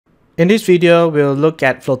In this video, we'll look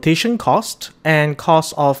at flotation cost and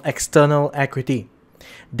cost of external equity.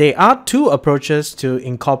 There are two approaches to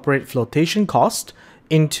incorporate flotation cost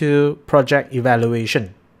into project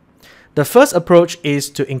evaluation. The first approach is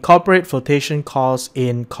to incorporate flotation cost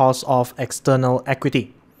in cost of external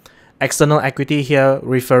equity. External equity here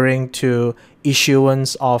referring to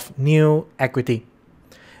issuance of new equity.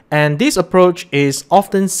 And this approach is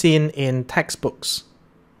often seen in textbooks.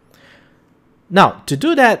 Now, to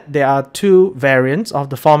do that, there are two variants of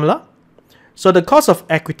the formula. So the cost of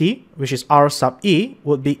equity, which is R sub E,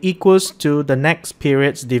 would be equals to the next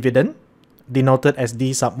period's dividend, denoted as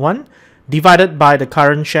D sub 1, divided by the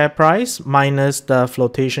current share price minus the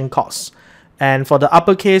flotation cost. And for the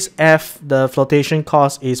uppercase F, the flotation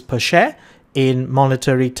cost is per share in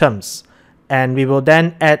monetary terms. And we will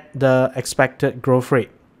then add the expected growth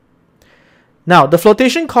rate. Now, the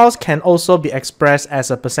flotation cost can also be expressed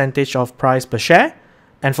as a percentage of price per share.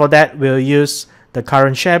 And for that, we'll use the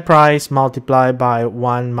current share price multiplied by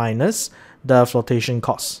 1 minus the flotation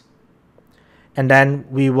cost. And then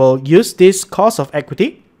we will use this cost of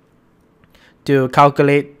equity to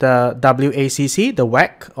calculate the WACC, the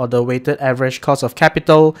Wacc, or the weighted average cost of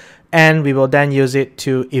capital. And we will then use it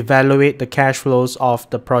to evaluate the cash flows of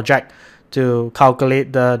the project to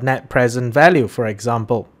calculate the net present value, for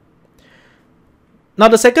example. Now,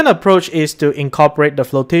 the second approach is to incorporate the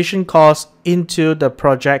flotation cost into the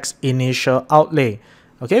project's initial outlay.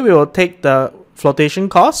 Okay, we will take the flotation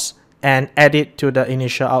cost and add it to the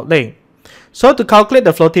initial outlay. So to calculate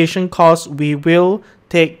the flotation cost, we will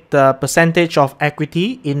take the percentage of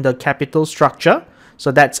equity in the capital structure.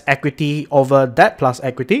 So that's equity over debt plus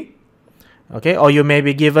equity. Okay, or you may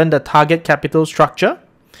be given the target capital structure.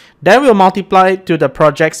 Then we'll multiply it to the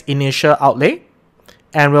project's initial outlay.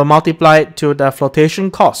 And we'll multiply it to the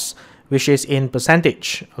flotation cost, which is in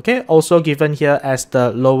percentage, okay, also given here as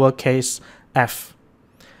the lowercase f.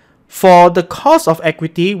 For the cost of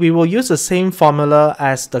equity, we will use the same formula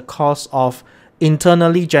as the cost of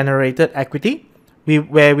internally generated equity,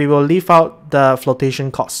 where we will leave out the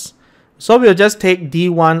flotation costs. So we'll just take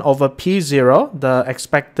D1 over P0, the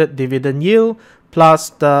expected dividend yield, plus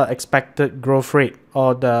the expected growth rate,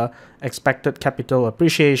 or the expected capital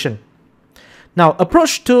appreciation. Now,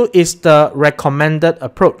 approach 2 is the recommended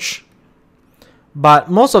approach, but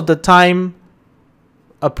most of the time,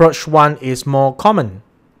 approach 1 is more common.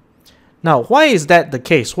 Now, why is that the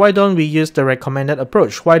case? Why don't we use the recommended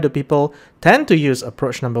approach? Why do people tend to use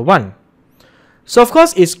approach number 1? So, of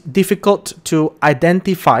course, it's difficult to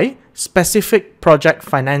identify specific project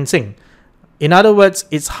financing. In other words,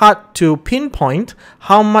 it's hard to pinpoint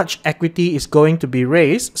how much equity is going to be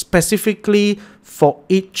raised specifically for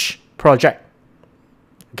each project.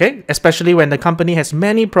 Okay, especially when the company has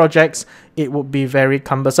many projects, it would be very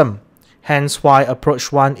cumbersome. Hence why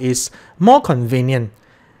approach 1 is more convenient.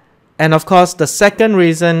 And of course, the second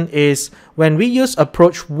reason is when we use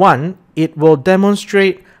approach 1, it will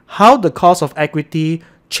demonstrate how the cost of equity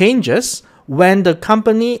changes when the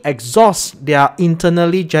company exhausts their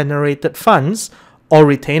internally generated funds or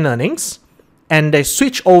retained earnings, and they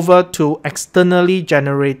switch over to externally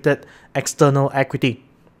generated external equity.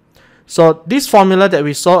 So this formula that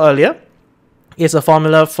we saw earlier is a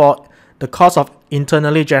formula for the cost of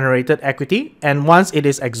internally generated equity, and once it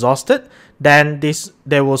is exhausted, then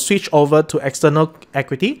they will switch over to external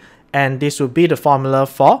equity, and this will be the formula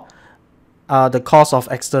for the cost of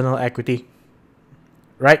external equity,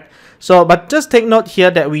 right? So, but just take note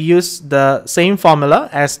here that we use the same formula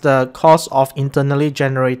as the cost of internally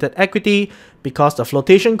generated equity because the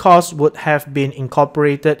flotation cost would have been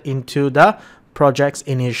incorporated into the project's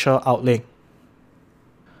initial outlay.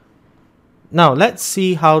 Now, let's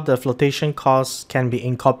see how the flotation costs can be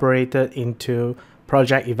incorporated into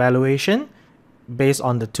project evaluation based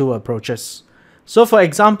on the two approaches. So for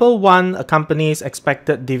example 1, a company's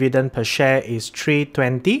expected dividend per share is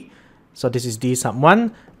 $3.20. So this is D sub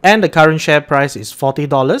 1. And the current share price is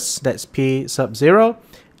 $40. That's P sub 0.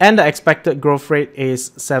 And the expected growth rate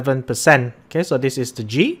is 7%. Okay, so this is the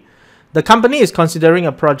G. The company is considering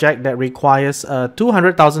a project that requires a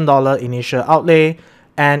 $200,000 initial outlay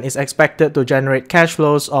and is expected to generate cash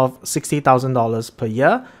flows of $60,000 per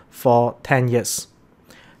year for 10 years.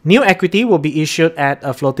 New equity will be issued at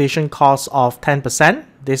a flotation cost of 10%.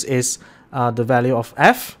 This is the value of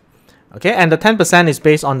F. Okay, and the 10% is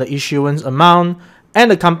based on the issuance amount,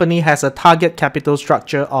 and the company has a target capital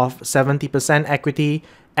structure of 70% equity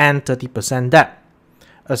and 30% debt.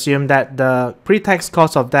 Assume that the pre-tax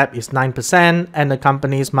cost of debt is 9% and the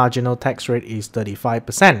company's marginal tax rate is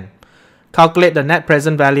 35%. Calculate the net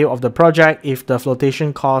present value of the project if the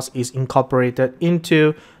flotation cost is incorporated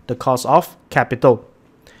into the cost of capital.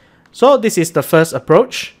 So this is the first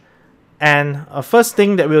approach. And first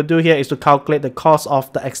thing that we'll do here is to calculate the cost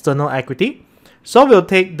of the external equity. So we'll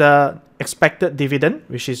take the expected dividend,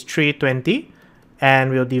 which is $3.20,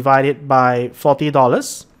 and we'll divide it by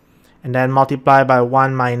 $40, and then multiply by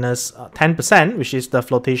 1 minus 10%, which is the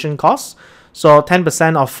flotation cost. So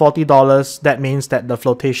 10% of $40, that means that the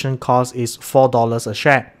flotation cost is $4 a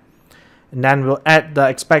share. And then we'll add the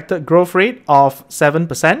expected growth rate of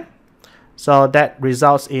 7%. So that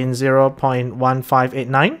results in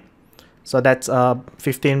 0.1589. So that's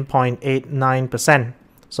 15.89%.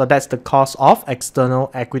 So that's the cost of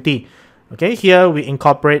external equity. Okay, here we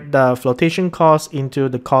incorporate the flotation cost into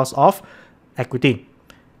the cost of equity.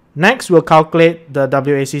 Next, we'll calculate the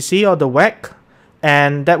WACC or the Wacc,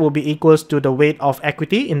 and that will be equals to the weight of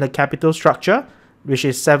equity in the capital structure, which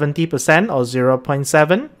is 70% or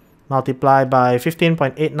 0.7, multiplied by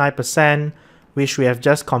 15.89%, which we have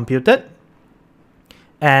just computed.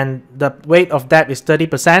 And the weight of debt is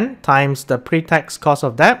 30% times the pre-tax cost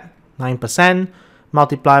of debt, 9%,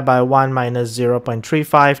 multiplied by 1 minus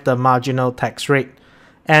 0.35, the marginal tax rate.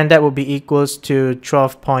 And that will be equals to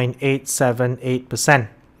 12.878%.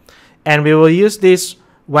 And we will use this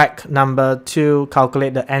Wacc number to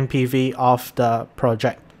calculate the NPV of the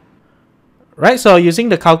project. Right, so using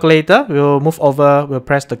the calculator, we'll move over, we'll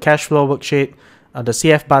press the cash flow worksheet, the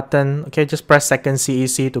CF button. Okay, just press second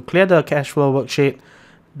CEC to clear the cash flow worksheet.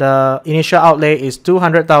 The initial outlay is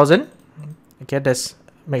 200,000. Okay, that's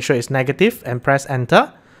make sure it's negative and press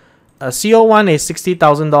enter. CO1 is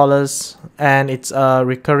 $60,000 and it's a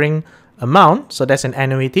recurring amount, so that's an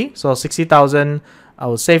annuity. So 60,000, I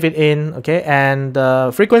will save it in. Okay, and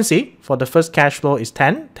the frequency for the first cash flow is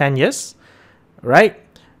 10 years. Right,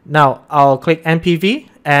 now I'll click NPV,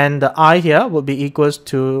 and the I here will be equals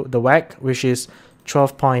to the Wacc, which is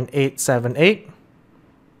 12.878.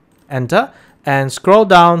 Enter, and scroll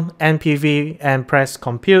down NPV and press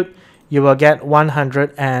compute. You will get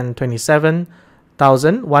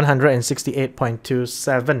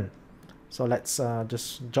 127,168.27. So let's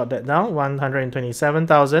just jot that down,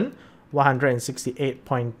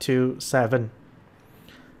 127,168.27.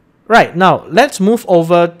 Right, now let's move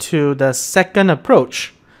over to the second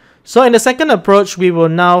approach. So in the second approach, we will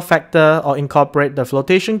now factor or incorporate the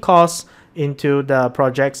flotation costs into the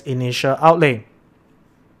project's initial outlay.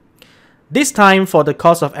 This time for the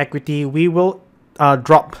cost of equity, we will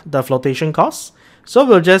drop the flotation costs. So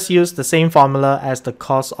we'll just use the same formula as the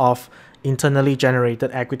cost of internally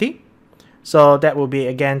generated equity. So that will be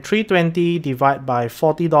again $3.20 divided by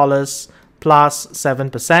 $40 plus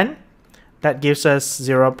 7%. That gives us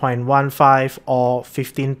 0.15 or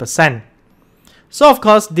 15%. So of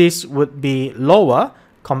course this would be lower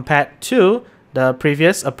compared to the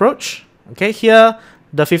previous approach. Okay, here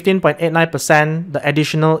the 15.89%, the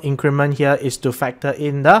additional increment here is to factor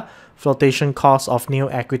in the flotation cost of new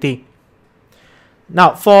equity.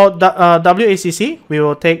 Now for the WACC, we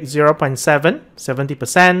will take 0.7,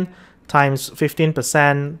 70% times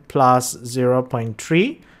 15% plus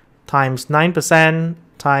 0.3 times 9%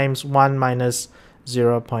 times 1 minus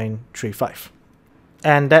 0.35.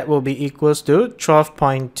 And that will be equals to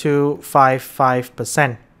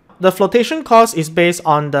 12.255%. The flotation cost is based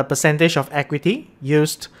on the percentage of equity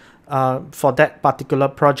used for that particular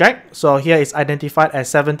project. So here it's identified as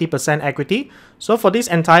 70% equity. So for this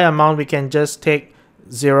entire amount, we can just take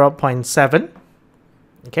 0.7.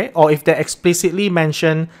 Okay, or if they explicitly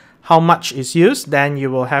mention how much is used, then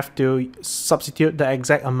you will have to substitute the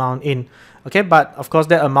exact amount in. Okay, but of course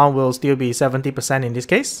that amount will still be 70% in this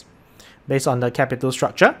case, based on the capital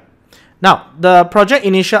structure. Now, the project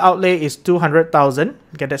initial outlay is 200,000.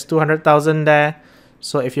 Okay, that's 200,000 there.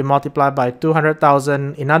 So if you multiply by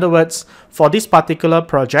 200,000, in other words, for this particular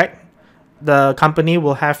project, the company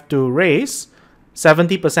will have to raise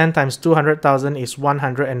 70% times 200,000 is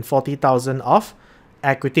 140,000 of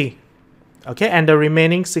equity. Okay, and the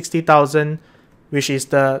remaining 60,000, which is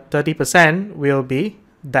the 30%, will be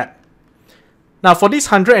debt. Now for this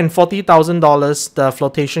 $140,000, the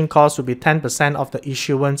flotation cost will be 10% of the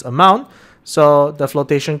issuance amount. So the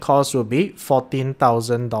flotation cost will be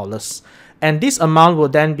 $14,000. And this amount will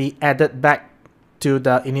then be added back to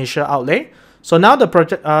the initial outlay. So now the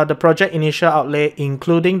project initial outlay,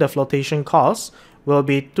 including the flotation cost, will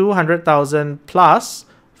be 200,000 plus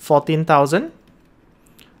 14,000.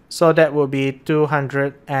 So that will be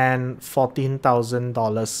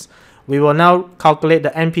 $214,000. We will now calculate the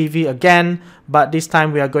NPV again, but this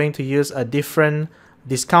time we are going to use a different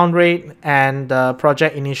discount rate, and the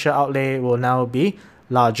project initial outlay will now be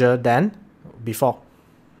larger than before.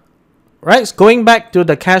 Right, so going back to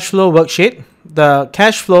the cash flow worksheet, the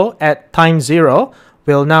cash flow at time 0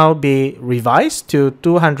 will now be revised to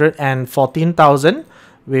 214,000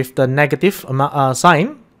 with the negative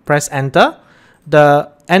sign. Press enter. The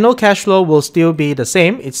annual cash flow will still be the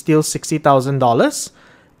same. It's still $60,000.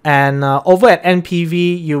 And over at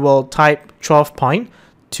NPV, you will type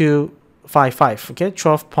 12.255. Okay,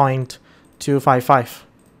 12.255.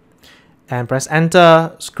 And press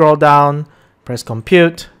enter, scroll down, press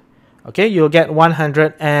compute. Okay, you'll get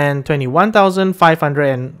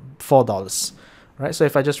 $121,504. Right, so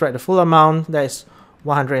if I just write the full amount, that is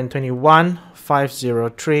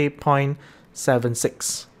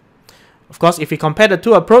 121,503.76. Of course, if we compare the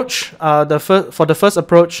two approach, for the first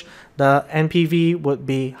approach, the NPV would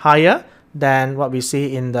be higher than what we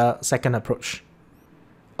see in the second approach.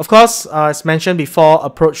 Of course, as mentioned before,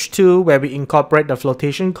 approach 2, where we incorporate the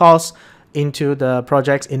flotation cost into the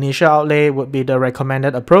project's initial outlay, would be the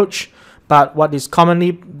recommended approach. But what is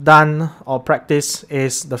commonly done or practiced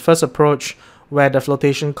is the first approach, where the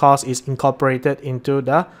flotation cost is incorporated into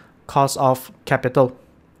the cost of capital.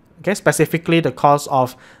 Okay, specifically the cost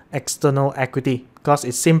of external equity, because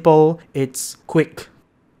it's simple, it's quick.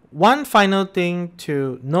 One final thing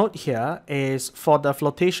to note here is for the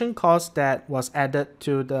flotation cost that was added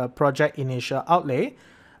to the project initial outlay,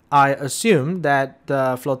 I assume that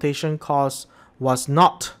the flotation cost was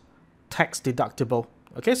not tax deductible.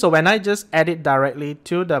 Okay, so when I just add it directly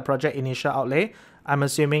to the project initial outlay, I'm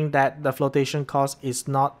assuming that the flotation cost is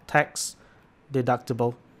not tax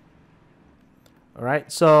deductible. All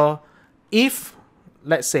right, so if,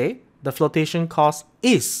 let's say, the flotation cost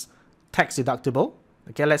is tax deductible,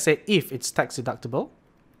 okay, let's say if it's tax deductible,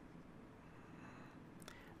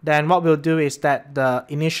 then what we'll do is that the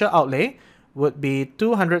initial outlay would be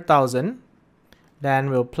 200,000, then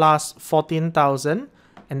we'll plus 14,000,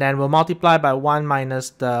 and then we'll multiply by 1 minus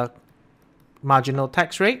the marginal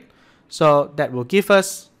tax rate. So that will give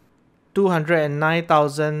us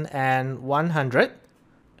 209,100.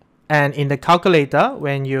 And in the calculator,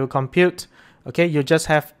 when you compute, okay, you just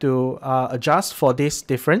have to adjust for this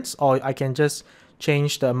difference, or I can just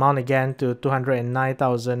change the amount again to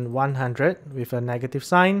 209,100 with a negative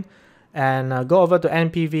sign, and go over to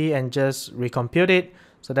NPV and just recompute it.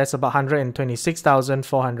 So that's about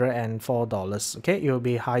 $126,404. Okay, it will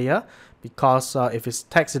be higher because if it's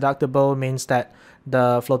tax deductible, means that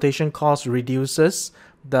the flotation cost reduces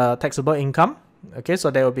the taxable income. Okay,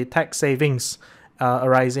 so there will be tax savings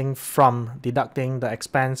arising from deducting the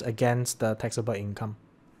expense against the taxable income.